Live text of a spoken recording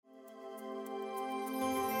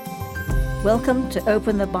Welcome to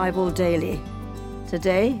Open the Bible Daily.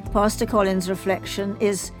 Today, Pastor Colin's reflection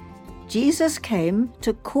is Jesus came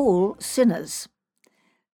to call sinners.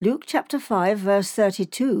 Luke chapter 5 verse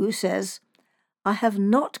 32 says, I have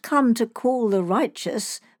not come to call the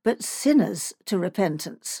righteous, but sinners to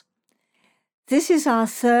repentance. This is our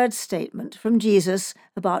third statement from Jesus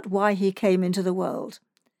about why he came into the world.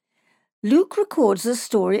 Luke records the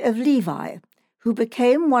story of Levi, who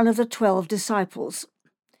became one of the 12 disciples.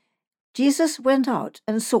 Jesus went out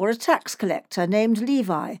and saw a tax collector named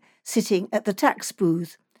Levi sitting at the tax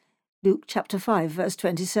booth. Luke chapter 5 verse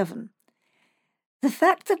 27. The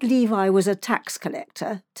fact that Levi was a tax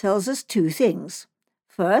collector tells us two things.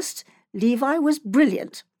 First, Levi was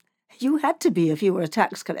brilliant. You had to be if you were a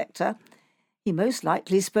tax collector. He most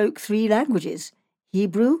likely spoke 3 languages,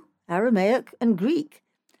 Hebrew, Aramaic, and Greek.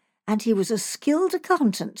 And he was a skilled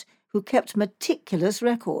accountant who kept meticulous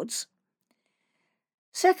records.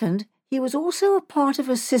 Second, he was also a part of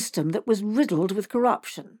a system that was riddled with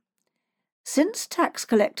corruption. Since tax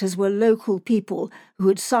collectors were local people who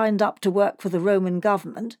had signed up to work for the Roman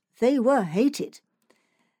government, they were hated.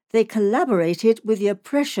 They collaborated with the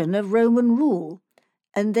oppression of Roman rule,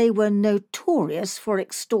 and they were notorious for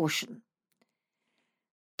extortion.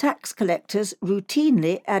 Tax collectors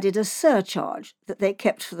routinely added a surcharge that they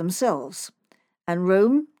kept for themselves, and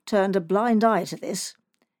Rome turned a blind eye to this.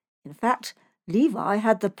 In fact, Levi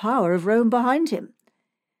had the power of Rome behind him.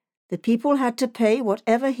 The people had to pay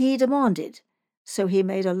whatever he demanded, so he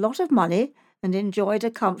made a lot of money and enjoyed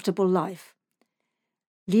a comfortable life.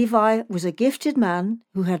 Levi was a gifted man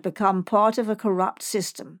who had become part of a corrupt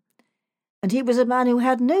system, and he was a man who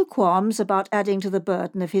had no qualms about adding to the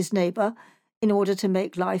burden of his neighbor in order to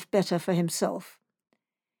make life better for himself.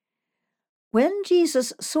 When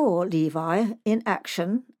Jesus saw Levi in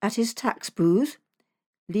action at his tax booth,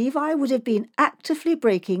 Levi would have been actively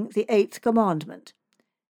breaking the 8th commandment,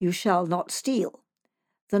 you shall not steal,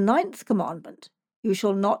 the 9th commandment, you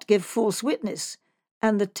shall not give false witness,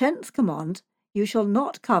 and the 10th command, you shall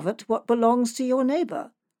not covet what belongs to your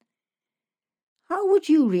neighbor. How would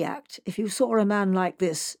you react if you saw a man like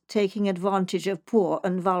this taking advantage of poor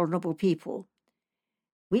and vulnerable people?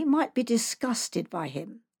 We might be disgusted by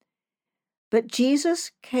him. But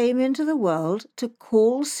Jesus came into the world to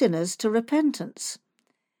call sinners to repentance.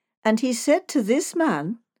 And he said to this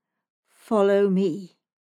man, follow me.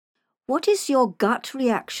 What is your gut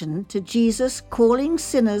reaction to Jesus calling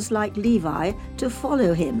sinners like Levi to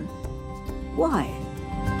follow him? Why?